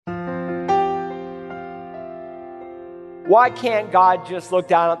Why can't God just look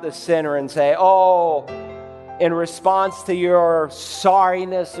down at the sinner and say, oh, in response to your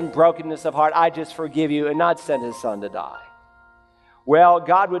sorriness and brokenness of heart, I just forgive you, and not send his son to die? Well,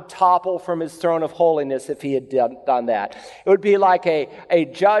 God would topple from his throne of holiness if he had done that. It would be like a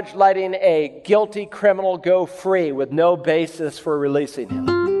judge letting a guilty criminal go free with no basis for releasing him.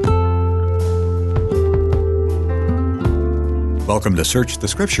 Welcome to Search the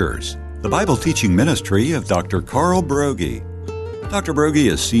Scriptures, the Bible teaching ministry of Dr. Carl Broggi. Dr. Broggi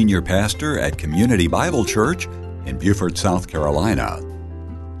is senior pastor at Community Bible Church in Beaufort, South Carolina.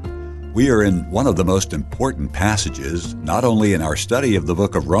 We are in one of the most important passages, not only in our study of the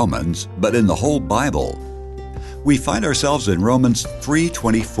book of Romans, but in the whole Bible. We find ourselves in Romans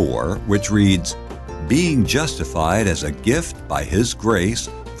 3:24, which reads, "Being justified as a gift by His grace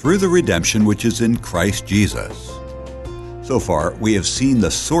through the redemption which is in Christ Jesus." So far, we have seen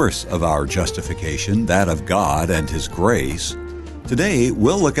the source of our justification, that of God and His grace. Today,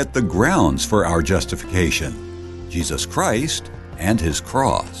 we'll look at the grounds for our justification, Jesus Christ and His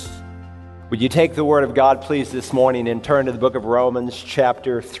cross. Would you take the Word of God, please, this morning and turn to the book of Romans,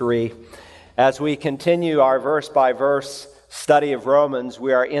 chapter 3. As we continue our verse-by-verse study of Romans,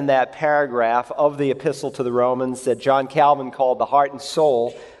 we are in that paragraph of the epistle to the Romans that John Calvin called the heart and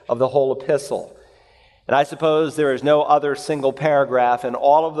soul of the whole epistle. And I suppose there is no other single paragraph in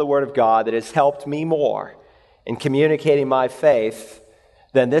all of the Word of God that has helped me more in communicating my faith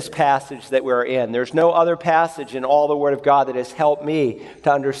than this passage that we're in. There's no other passage in all the Word of God that has helped me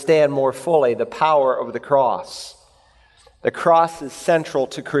to understand more fully the power of the cross. The cross is central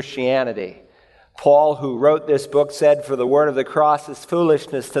to Christianity. Paul, who wrote this book, said, "For the word of the cross is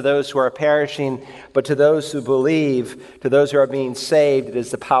foolishness to those who are perishing, but to those who believe, to those who are being saved, it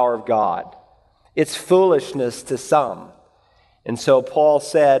is the power of God." It's foolishness to some. And so Paul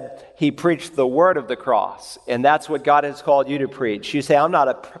said he preached the word of the cross, and that's what God has called you to preach. You say, "I'm not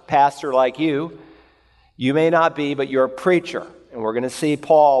a pastor like you." You may not be, but you're a preacher. And we're going to see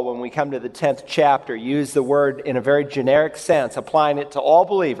Paul, when we come to the 10th chapter, use the word in a very generic sense, applying it to all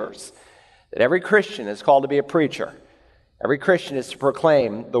believers, that every Christian is called to be a preacher. Every Christian is to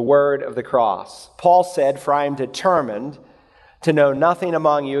proclaim the word of the cross. Paul said, "For I am determined to know nothing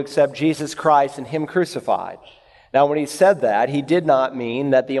among you except Jesus Christ and Him crucified." Now, when he said that, he did not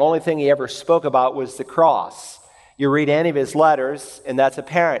mean that the only thing he ever spoke about was the cross. You read any of his letters, and that's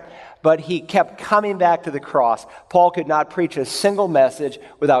apparent. But he kept coming back to the cross. Paul could not preach a single message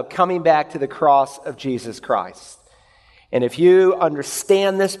without coming back to the cross of Jesus Christ. And if you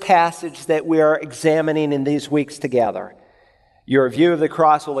understand this passage that we are examining in these weeks together, your view of the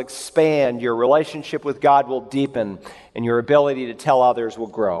cross will expand, your relationship with God will deepen, and your ability to tell others will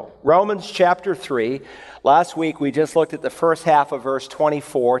grow. Romans chapter 3. Last week we just looked at the first half of verse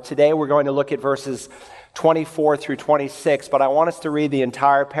 24. Today we're going to look at verses 24 through 26, but I want us to read the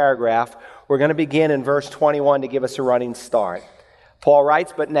entire paragraph. We're going to begin in verse 21 to give us a running start. Paul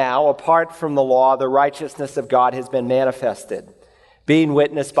writes, "But now, apart from the law, the righteousness of God has been manifested, being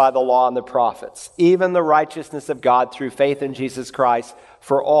witnessed by the law and the prophets, even the righteousness of God through faith in Jesus Christ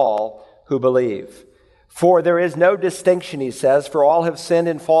for all who believe. For there is no distinction," he says, "for all have sinned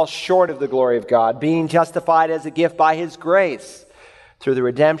and fall short of the glory of God, being justified as a gift by His grace through the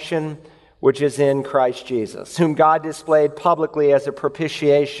redemption which is in Christ Jesus, whom God displayed publicly as a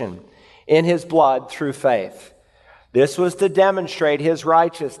propitiation in His blood through faith. This was to demonstrate His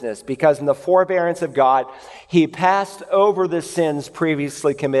righteousness, because in the forbearance of God, He passed over the sins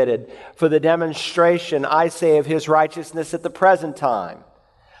previously committed for the demonstration, I say, of His righteousness at the present time,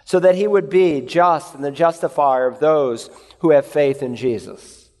 so that He would be just and the justifier of those who have faith in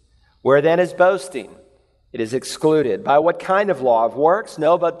Jesus. Where then is boasting? It is excluded. By what kind of law? Of works?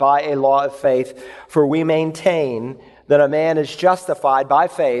 No, but by a law of faith. For we maintain that a man is justified by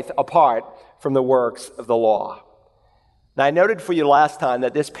faith apart from the works of the law." Now, I noted for you last time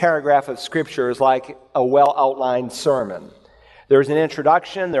that this paragraph of Scripture is like a well-outlined sermon. There's an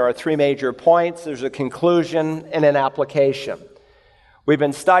introduction, there are three major points, there's a conclusion, and an application. We've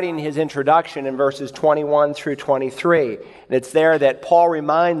been studying his introduction in verses 21 through 23, and it's there that Paul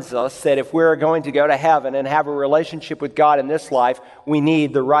reminds us that if we're going to go to heaven and have a relationship with God in this life, we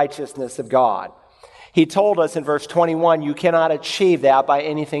need the righteousness of God. He told us in verse 21, you cannot achieve that by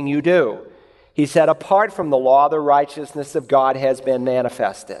anything you do. He said, apart from the law, the righteousness of God has been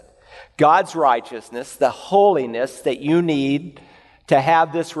manifested. God's righteousness, the holiness that you need to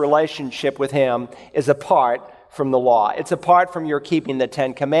have this relationship with Him, is apart from the law. It's apart from your keeping the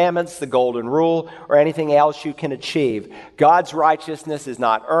Ten Commandments, the Golden Rule, or anything else you can achieve. God's righteousness is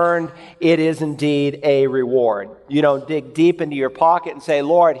not earned. It is indeed a reward. You don't dig deep into your pocket and say,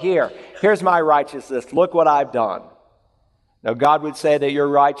 Lord, here's my righteousness. Look what I've done. Now, God would say that your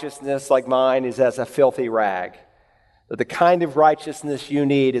righteousness, like mine, is as a filthy rag. That the kind of righteousness you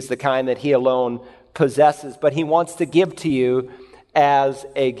need is the kind that He alone possesses, but He wants to give to you as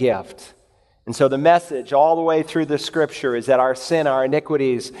a gift. And so the message all the way through the Scripture is that our sin, our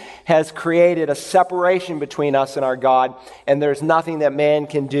iniquities, has created a separation between us and our God, and there's nothing that man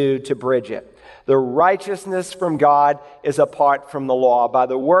can do to bridge it. The righteousness from God is apart from the law. By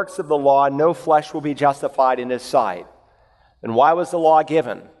the works of the law, no flesh will be justified in His sight. And why was the law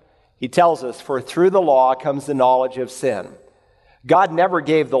given? He tells us, for through the law comes the knowledge of sin. God never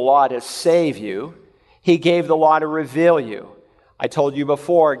gave the law to save you. He gave the law to reveal you. I told you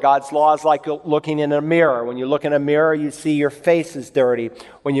before, God's law is like looking in a mirror. When you look in a mirror, you see your face is dirty.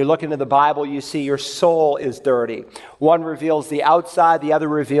 When you look into the Bible, you see your soul is dirty. One reveals the outside, the other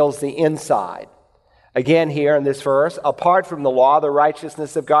reveals the inside. Again, here in this verse, apart from the law, the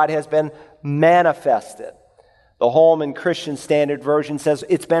righteousness of God has been manifested. The Holman Christian Standard Version says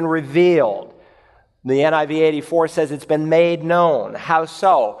it's been revealed. The NIV 84 says it's been made known. How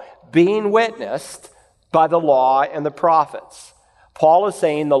so? Being witnessed by the law and the prophets. Paul is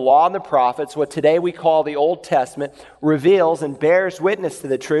saying the law and the prophets, what today we call the Old Testament, reveals and bears witness to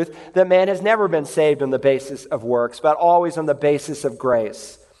the truth that man has never been saved on the basis of works, but always on the basis of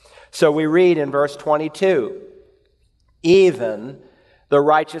grace. So we read in verse 22, even the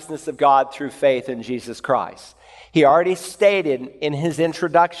righteousness of God through faith in Jesus Christ. He already stated in his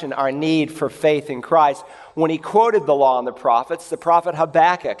introduction our need for faith in Christ when he quoted the law and the prophets, the prophet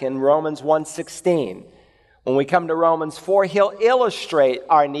Habakkuk in Romans 1:16. When we come to Romans 4, he'll illustrate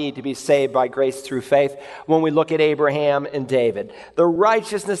our need to be saved by grace through faith when we look at Abraham and David. The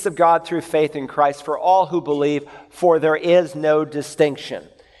righteousness of God through faith in Christ for all who believe, for there is no distinction.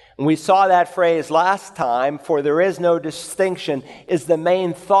 And we saw that phrase last time, for there is no distinction, is the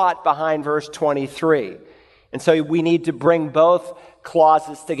main thought behind verse 23. And so we need to bring both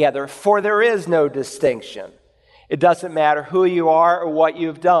clauses together, for there is no distinction. It doesn't matter who you are or what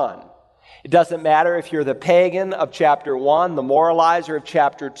you've done. It doesn't matter if you're the pagan of chapter 1, the moralizer of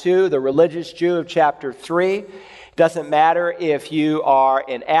chapter 2, the religious Jew of chapter 3. It doesn't matter if you are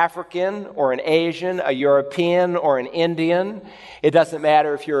an African or an Asian, a European or an Indian. It doesn't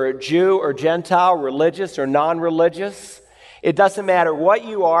matter if you're a Jew or Gentile, religious or non-religious. It doesn't matter what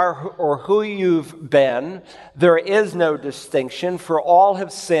you are or who you've been. There is no distinction, for all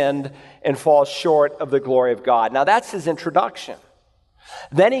have sinned and fall short of the glory of God. Now that's his introduction.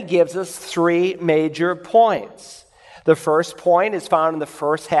 Then he gives us three major points. The first point is found in the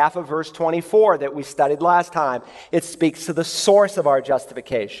first half of verse 24 that we studied last time. It speaks to the source of our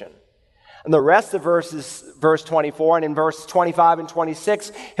justification. And the rest of verse 24, and in verse 25 and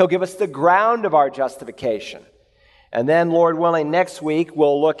 26, he'll give us the ground of our justification. And then, Lord willing, next week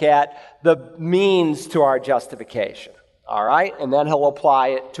we'll look at the means to our justification. All right? And then he'll apply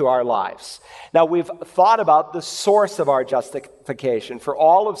it to our lives. Now, we've thought about the source of our justification. For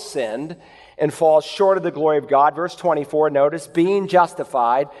all have sinned and fall short of the glory of God. Verse 24, notice, being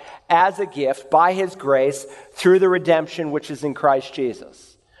justified as a gift by his grace through the redemption which is in Christ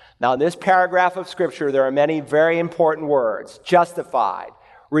Jesus. Now, in this paragraph of Scripture, there are many very important words. Justified,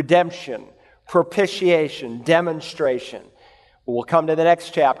 redemption, propitiation, demonstration. We'll come to the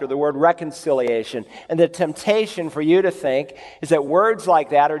next chapter, the word reconciliation. And the temptation for you to think is that words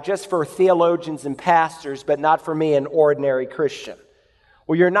like that are just for theologians and pastors, but not for me, an ordinary Christian.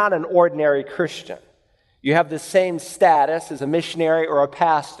 Well, you're not an ordinary Christian. You have the same status as a missionary or a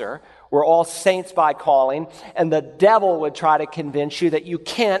pastor. We're all saints by calling, and the devil would try to convince you that you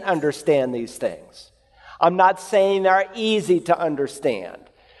can't understand these things. I'm not saying they're easy to understand.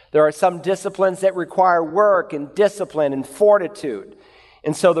 There are some disciplines that require work and discipline and fortitude.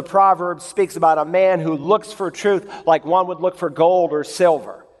 And so the proverb speaks about a man who looks for truth like one would look for gold or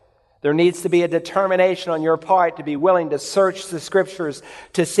silver. There needs to be a determination on your part to be willing to search the Scriptures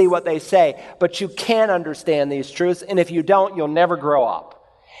to see what they say. But you can understand these truths, and if you don't, you'll never grow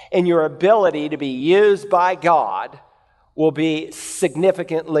up. And your ability to be used by God will be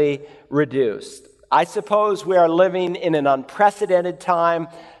significantly reduced. I suppose we are living in an unprecedented time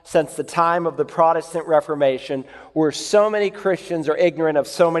since the time of the Protestant Reformation, where so many Christians are ignorant of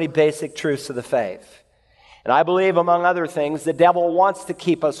so many basic truths of the faith. And I believe, among other things, the devil wants to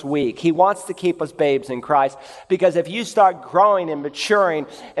keep us weak. He wants to keep us babes in Christ, because if you start growing and maturing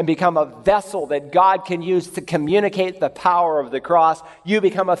and become a vessel that God can use to communicate the power of the cross, you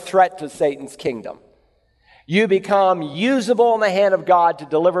become a threat to Satan's kingdom. You become usable in the hand of God to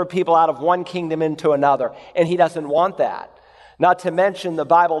deliver people out of one kingdom into another, and he doesn't want that. Not to mention, the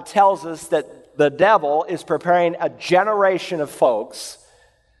Bible tells us that the devil is preparing a generation of folks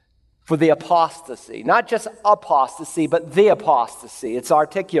for the apostasy. Not just apostasy, but the apostasy. It's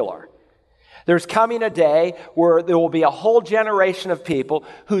articular. There's coming a day where there will be a whole generation of people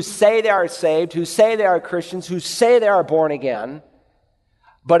who say they are saved, who say they are Christians, who say they are born again,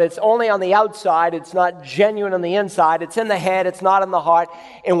 but it's only on the outside. It's not genuine on the inside. It's in the head. It's not in the heart.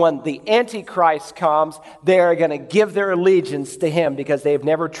 And when the Antichrist comes, they are going to give their allegiance to him because they've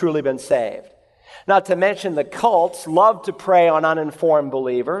never truly been saved. Not to mention the cults love to prey on uninformed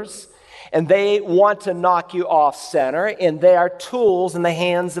believers, and they want to knock you off center, and they are tools in the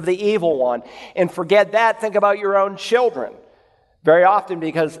hands of the evil one. And forget that, think about your own children. Very often,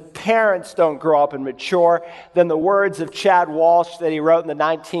 because parents don't grow up and mature, then the words of Chad Walsh that he wrote in the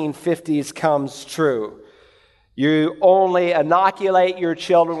 1950s comes true. You only inoculate your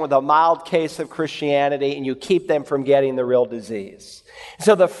children with a mild case of Christianity, and you keep them from getting the real disease.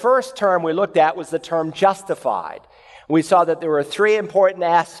 So the first term we looked at was the term justified. We saw that there were three important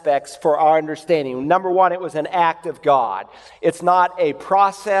aspects for our understanding. Number one, it was an act of God. It's not a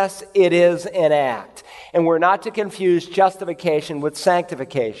process, it is an act. And we're not to confuse justification with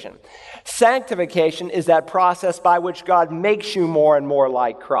sanctification. Sanctification is that process by which God makes you more and more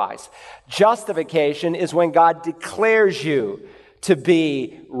like Christ. Justification is when God declares you to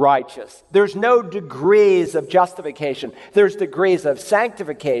be righteous. There's no degrees of justification. There's degrees of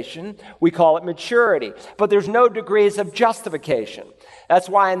sanctification. We call it maturity. But there's no degrees of justification. That's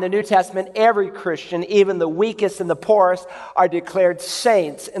why in the New Testament, every Christian, even the weakest and the poorest, are declared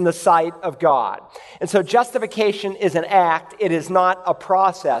saints in the sight of God. And so justification is an act. It is not a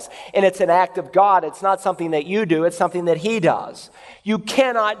process. And it's an act of God. It's not something that you do. It's something that He does. You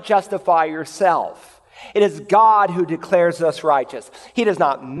cannot justify yourself. It is God who declares us righteous. He does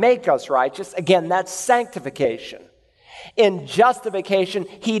not make us righteous. Again, that's sanctification. In justification,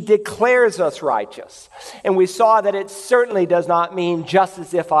 He declares us righteous. And we saw that it certainly does not mean just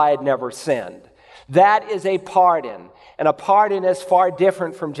as if I had never sinned. That is a pardon. And a pardon is far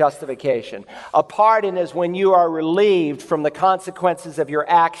different from justification. A pardon is when you are relieved from the consequences of your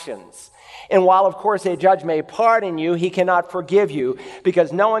actions. And while, of course, a judge may pardon you, he cannot forgive you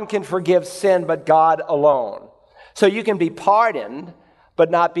because no one can forgive sin but God alone. So you can be pardoned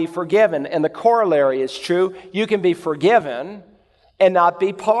but not be forgiven. And the corollary is true. You can be forgiven and not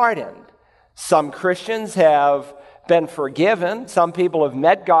be pardoned. Some Christians have been forgiven. Some people have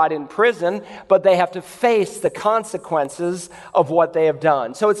met God in prison, but they have to face the consequences of what they have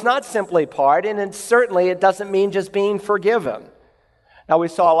done. So it's not simply pardon, and certainly it doesn't mean just being forgiven. Now, we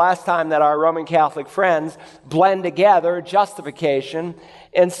saw last time that our Roman Catholic friends blend together justification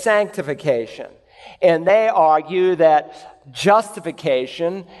and sanctification. And they argue that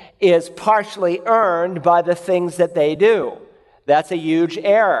justification is partially earned by the things that they do. That's a huge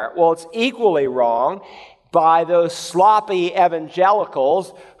error. Well, it's equally wrong by those sloppy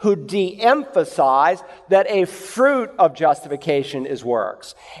evangelicals who de-emphasize that a fruit of justification is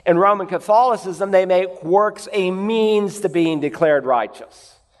works. In Roman Catholicism, they make works a means to being declared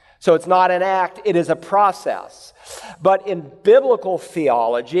righteous. So it's not an act, it is a process. But in biblical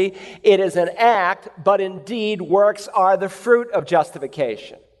theology, it is an act, but indeed works are the fruit of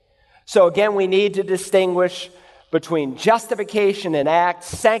justification. So again, we need to distinguish between justification and act,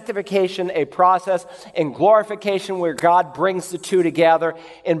 sanctification a process, and glorification where God brings the two together.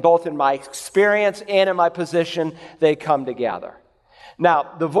 And both in my experience and in my position, they come together.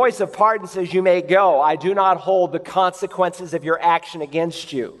 Now, the voice of pardon says, you may go. I do not hold the consequences of your action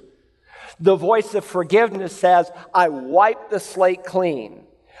against you. The voice of forgiveness says, I wipe the slate clean.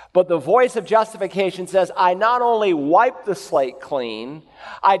 But the voice of justification says, I not only wipe the slate clean,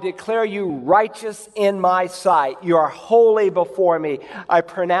 I declare you righteous in my sight. You are holy before me. I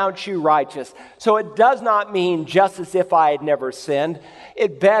pronounce you righteous. So it does not mean just as if I had never sinned.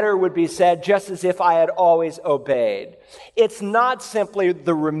 It better would be said just as if I had always obeyed. It's not simply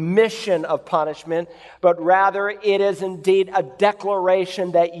the remission of punishment, but rather it is indeed a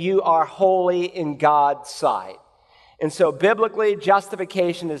declaration that you are holy in God's sight. And so biblically,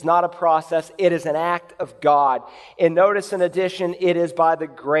 justification is not a process, it is an act of God. And notice in addition, it is by the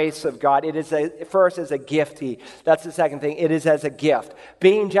grace of God. It is first as a gift. That's the second thing. It is as a gift.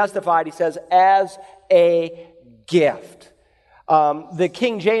 Being justified, he says, as a gift. The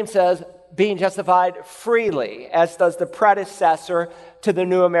King James says, being justified freely, as does the predecessor to the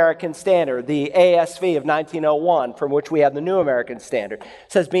New American Standard, the ASV of 1901, from which we have the New American Standard. It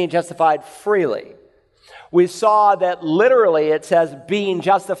says being justified freely. We saw that literally it says being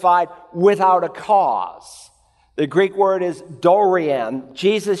justified without a cause. The Greek word is dorean.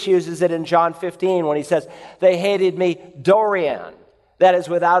 Jesus uses it in John 15 when he says, they hated me dorean. That is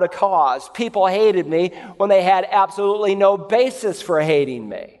without a cause. People hated me when they had absolutely no basis for hating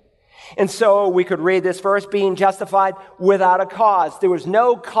me. And so we could read this verse, being justified without a cause. There was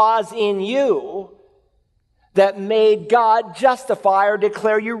no cause in you that made God justify or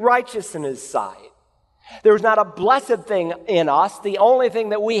declare you righteous in His sight. There was not a blessed thing in us. The only thing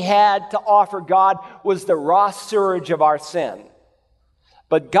that we had to offer God was the raw sewage of our sin.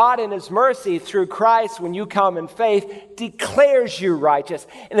 But God in His mercy through Christ, when you come in faith, declares you righteous.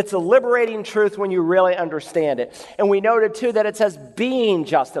 And it's a liberating truth when you really understand it. And we noted too that it says being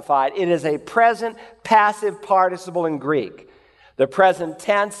justified. It is a present passive participle in Greek. The present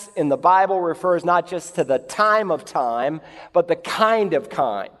tense in the Bible refers not just to the time of time, but the kind of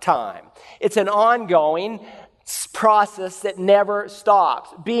time. It's an ongoing process that never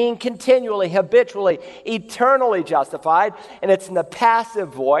stops, being continually, habitually, eternally justified. And it's in the passive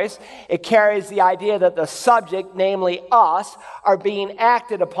voice. It carries the idea that the subject, namely us, are being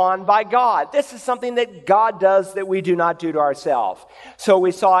acted upon by God. This is something that God does that we do not do to ourselves. So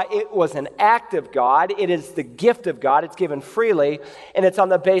we saw it was an act of God. It is the gift of God. It's given freely, and it's on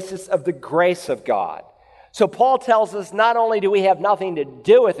the basis of the grace of God. So Paul tells us not only do we have nothing to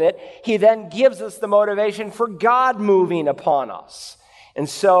do with it, he then gives us the motivation for God moving upon us. And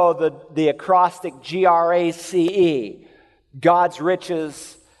so the acrostic GRACE, God's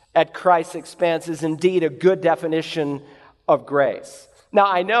riches at Christ's expense, is indeed a good definition of grace. Now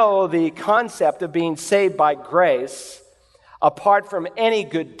I know the concept of being saved by grace, apart from any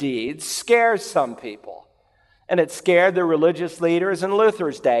good deeds, scares some people. And it scared the religious leaders in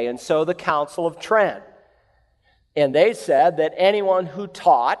Luther's day, and so the Council of Trent. And they said that anyone who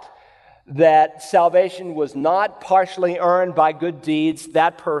taught that salvation was not partially earned by good deeds,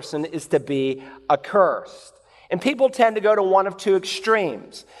 that person is to be accursed. And people tend to go to one of two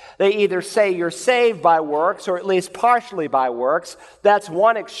extremes. They either say you're saved by works, or at least partially by works. That's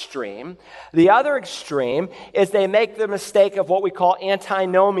one extreme. The other extreme is they make the mistake of what we call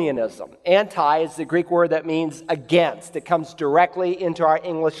antinomianism. Anti is the Greek word that means against. It comes directly into our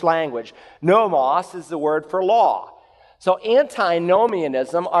English language. Nomos is the word for law. So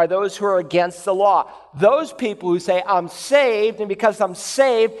antinomianism are those who are against the law. Those people who say, I'm saved, and because I'm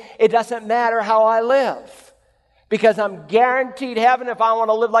saved, it doesn't matter how I live. Because I'm guaranteed heaven. If I want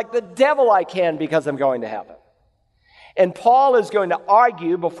to live like the devil, I can, because I'm going to heaven. And Paul is going to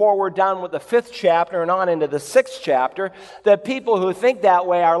argue before we're done with the 5th chapter and on into the 6th chapter that people who think that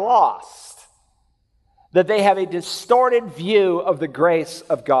way are lost. That they have a distorted view of the grace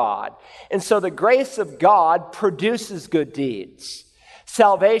of God. And so the grace of God produces good deeds.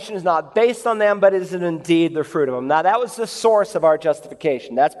 Salvation is not based on them, but is indeed the fruit of them. Now that was the source of our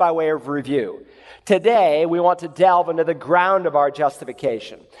justification. That's by way of review. Today, we want to delve into the ground of our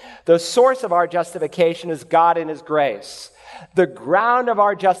justification. The source of our justification is God in His grace. The ground of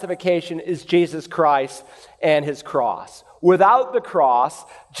our justification is Jesus Christ and His cross. Without the cross,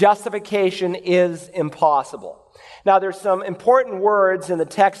 justification is impossible. Now, there's some important words in the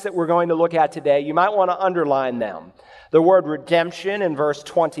text that we're going to look at today. You might want to underline them. The word redemption in verse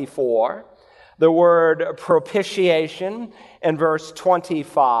 24. The word propitiation in verse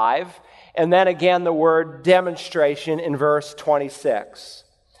 25. And then again, the word demonstration in verse 26.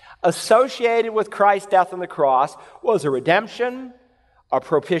 Associated with Christ's death on the cross was a redemption, a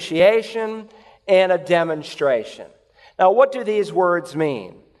propitiation, and a demonstration. Now, what do these words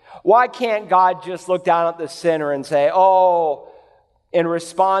mean? Why can't God just look down at the sinner and say, oh, in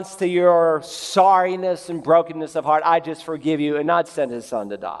response to your sorriness and brokenness of heart, I just forgive you, and not send His Son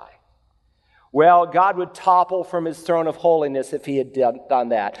to die? Well, God would topple from His throne of holiness if He had done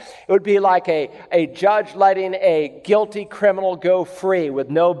that. It would be like a judge letting a guilty criminal go free with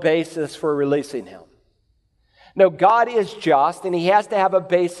no basis for releasing him. No, God is just, and He has to have a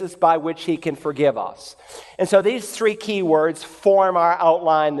basis by which He can forgive us. And so these 3 key words form our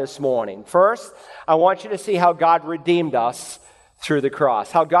outline this morning. First, I want you to see how God redeemed us through the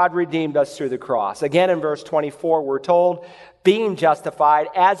cross. How God redeemed us through the cross. Again, in verse 24, we're told, being justified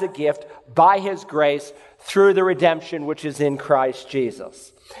as a gift by His grace through the redemption which is in Christ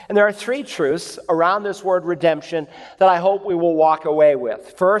Jesus. And there are 3 truths around this word redemption that I hope we will walk away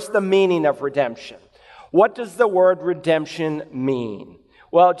with. First, the meaning of redemption. What does the word redemption mean?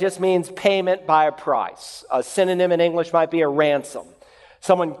 Well, it just means payment by a price. A synonym in English might be a ransom.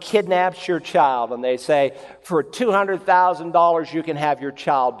 Someone kidnaps your child and they say, for $200,000 you can have your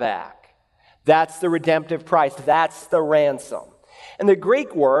child back. That's the redemptive price. That's the ransom. And the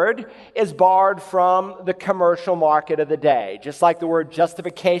Greek word is borrowed from the commercial market of the day. Just like the word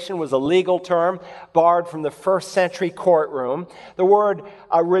justification was a legal term borrowed from the first century courtroom, the word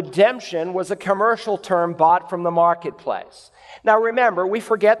redemption was a commercial term bought from the marketplace. Now remember, we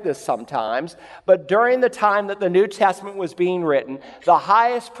forget this sometimes, but during the time that the New Testament was being written, the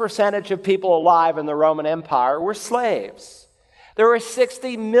highest percentage of people alive in the Roman Empire were slaves. There were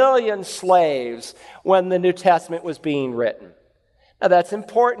 60 million slaves when the New Testament was being written. Now that's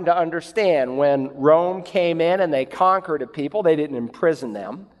important to understand. When Rome came in and they conquered a people, they didn't imprison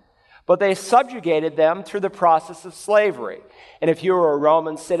them, but they subjugated them through the process of slavery. And if you were a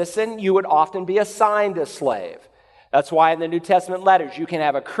Roman citizen, you would often be assigned a slave. That's why in the New Testament letters, you can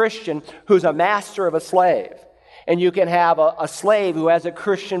have a Christian who's a master of a slave. And you can have a slave who has a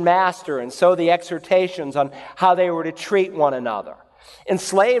Christian master, and so the exhortations on how they were to treat one another. And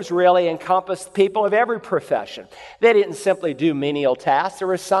slaves really encompassed people of every profession. They didn't simply do menial tasks. There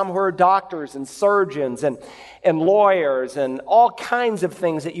were some who were doctors and surgeons and lawyers and all kinds of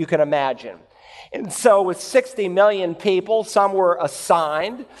things that you can imagine. And so with 60 million people, some were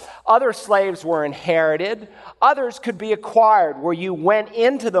assigned, other slaves were inherited, others could be acquired, where you went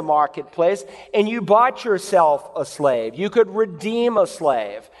into the marketplace and you bought yourself a slave. You could redeem a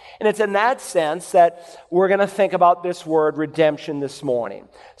slave. And it's in that sense that we're going to think about this word redemption this morning.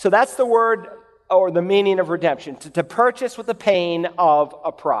 So that's the word or the meaning of redemption, to purchase with the paying of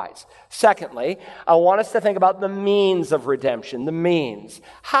a price. Secondly, I want us to think about the means of redemption, the means.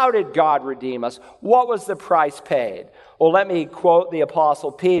 How did God redeem us? What was the price paid? Well, let me quote the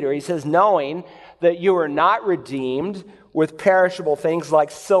Apostle Peter. He says, knowing that you are not redeemed with perishable things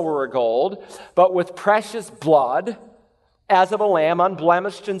like silver or gold, but with precious blood, as of a lamb,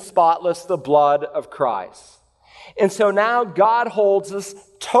 unblemished and spotless, the blood of Christ. And so now God holds us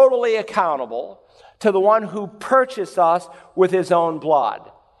totally accountable to the one who purchased us with his own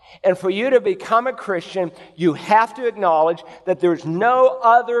blood. And for you to become a Christian, you have to acknowledge that there's no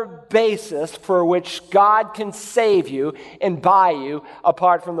other basis for which God can save you and buy you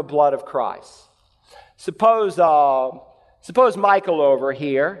apart from the blood of Christ. Suppose Michael over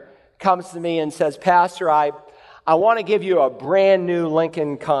here comes to me and says, Pastor, I want to give you a brand new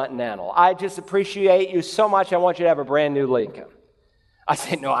Lincoln Continental. I just appreciate you so much. I want you to have a brand new Lincoln. I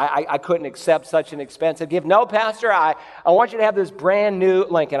said, no, I couldn't accept such an expensive gift. No, Pastor, I want you to have this brand new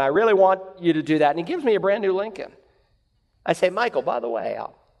Lincoln. I really want you to do that. And he gives me a brand new Lincoln. I say, Michael, by the way,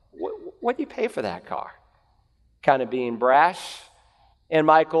 what do you pay for that car? Kind of being brash. And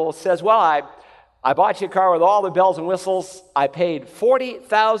Michael says, well, I bought you a car with all the bells and whistles. I paid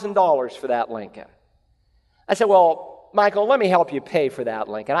 $40,000 for that Lincoln. I said, well, Michael, let me help you pay for that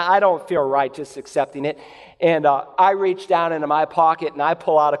Lincoln. I don't feel right just accepting it. And I reach down into my pocket and I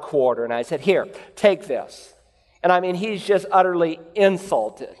pull out a quarter and I said, here, take this. And I mean, he's just utterly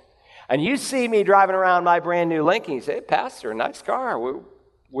insulted. And you see me driving around my brand new Lincoln. You say, hey, Pastor, nice car.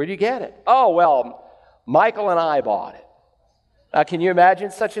 Where'd you get it? Oh, well, Michael and I bought it. Can you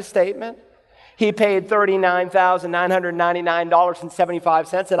imagine such a statement? He paid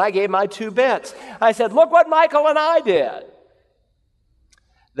 $39,999.75, and I gave my 2 bits. I said, look what Michael and I did.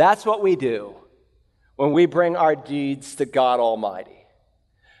 That's what we do when we bring our deeds to God Almighty.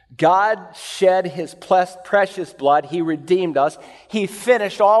 God shed his precious blood. He redeemed us. He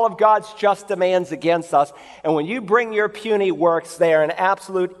finished all of God's just demands against us. And when you bring your puny works, they are an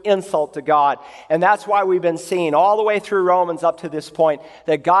absolute insult to God. And that's why we've been seeing all the way through Romans up to this point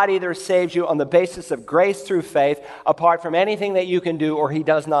that God either saves you on the basis of grace through faith, apart from anything that you can do, or he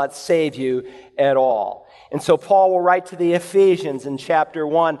does not save you at all. And so Paul will write to the Ephesians in chapter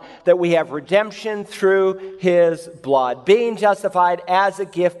 1 that we have redemption through his blood, being justified as a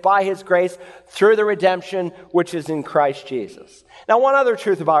gift by his grace through the redemption which is in Christ Jesus. Now, one other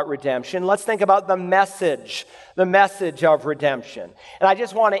truth about redemption, let's think about the message of redemption. And I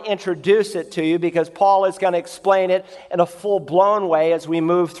just want to introduce it to you because Paul is going to explain it in a full-blown way as we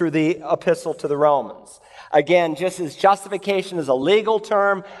move through the epistle to the Romans. Again, just as justification is a legal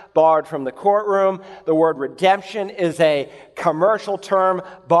term borrowed from the courtroom, the word redemption is a commercial term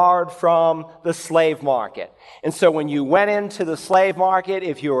borrowed from the slave market. And so when you went into the slave market,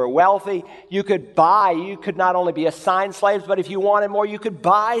 if you were wealthy, you could not only be assigned slaves, but if you wanted more, you could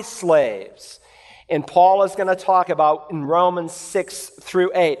buy slaves. And Paul is going to talk about in Romans 6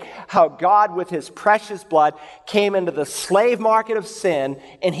 through 8, how God with his precious blood came into the slave market of sin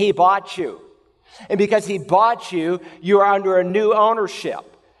and he bought you. And because he bought you, you are under a new ownership.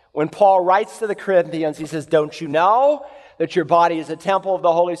 When Paul writes to the Corinthians, he says, don't you know that your body is a temple of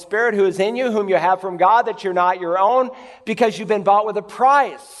the Holy Spirit who is in you, whom you have from God, that you're not your own, because you've been bought with a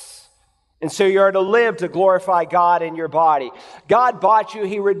price. And so you are to live to glorify God in your body. God bought you.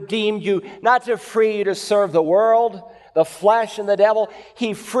 He redeemed you, not to free you to serve the world, the flesh, and the devil.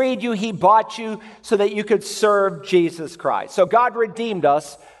 He freed you. He bought you so that you could serve Jesus Christ. So God redeemed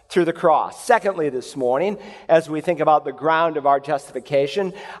us through the cross. Secondly, this morning, as we think about the ground of our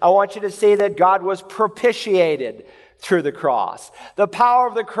justification, I want you to see that God was propitiated through the cross. The power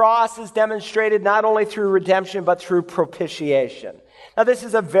of the cross is demonstrated not only through redemption, but through propitiation. Now, this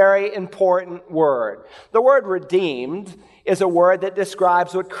is a very important word. The word redeemed is a word that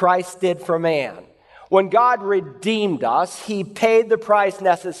describes what Christ did for man. When God redeemed us, He paid the price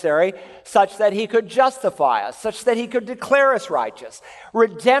necessary such that He could justify us, such that He could declare us righteous.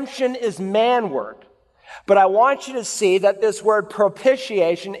 Redemption is man work. But I want you to see that this word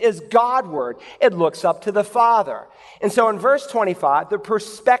propitiation is God word. It looks up to the Father. And so in verse 25, the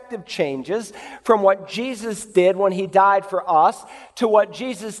perspective changes from what Jesus did when He died for us to what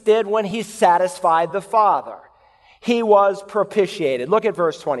Jesus did when He satisfied the Father. He was propitiated. Look at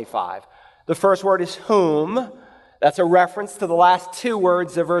verse 25. The first word is whom. That's a reference to the last two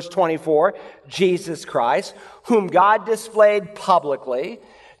words of verse 24, Jesus Christ, whom God displayed publicly.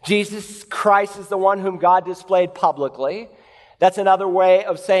 Jesus Christ is the one whom God displayed publicly. That's another way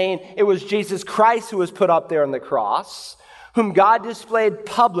of saying it was Jesus Christ who was put up there on the cross, whom God displayed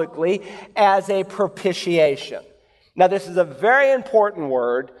publicly as a propitiation. Now, this is a very important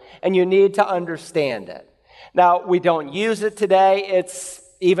word, and you need to understand it. Now, we don't use it today. It's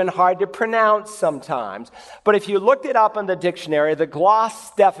even hard to pronounce sometimes. But if you looked it up in the dictionary, the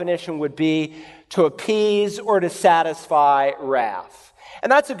gloss definition would be to appease or to satisfy wrath.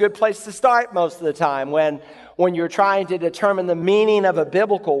 And that's a good place to start most of the time when you're trying to determine the meaning of a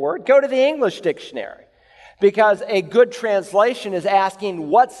biblical word. Go to the English dictionary, because a good translation is asking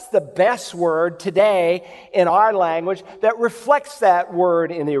what's the best word today in our language that reflects that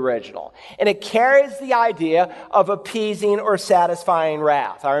word in the original. And it carries the idea of appeasing or satisfying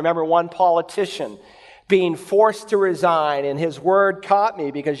wrath. I remember one politician being forced to resign, and his word caught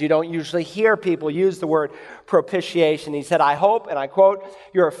me because you don't usually hear people use the word propitiation. He said, I hope, and I quote,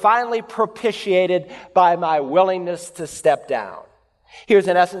 you're finally propitiated by my willingness to step down. He was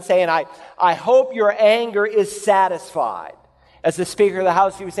in essence saying, I hope your anger is satisfied. As the Speaker of the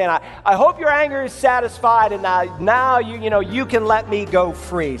House, he was saying, I hope your anger is satisfied, and now you can let me go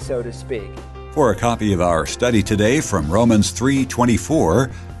free, so to speak. For a copy of our study today from Romans 3:24,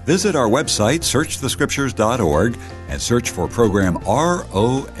 visit our website, searchthescriptures.org, and search for program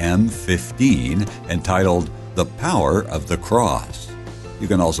ROM15 entitled The Power of the Cross. You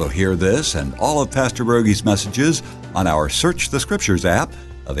can also hear this and all of Pastor Broggi's messages on our Search the Scriptures app,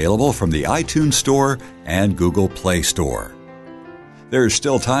 available from the iTunes Store and Google Play Store. There's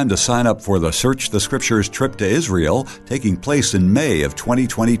still time to sign up for the Search the Scriptures trip to Israel, taking place in May of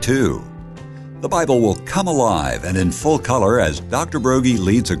 2022. The Bible will come alive and in full color as Dr. Broggi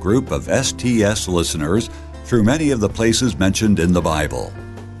leads a group of STS listeners through many of the places mentioned in the Bible.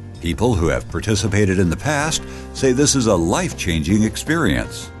 People who have participated in the past say this is a life-changing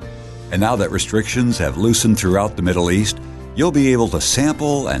experience. And now that restrictions have loosened throughout the Middle East, you'll be able to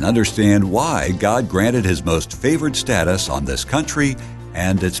sample and understand why God granted His most favored status on this country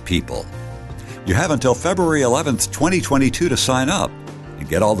and its people. You have until February 11th, 2022 to sign up. And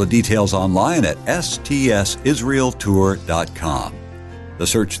get all the details online at stsisraeltour.com. The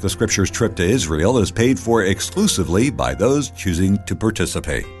Search the Scriptures trip to Israel is paid for exclusively by those choosing to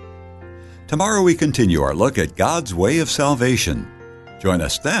participate. Tomorrow we continue our look at God's way of salvation. Join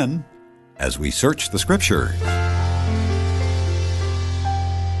us then as we search the Scriptures.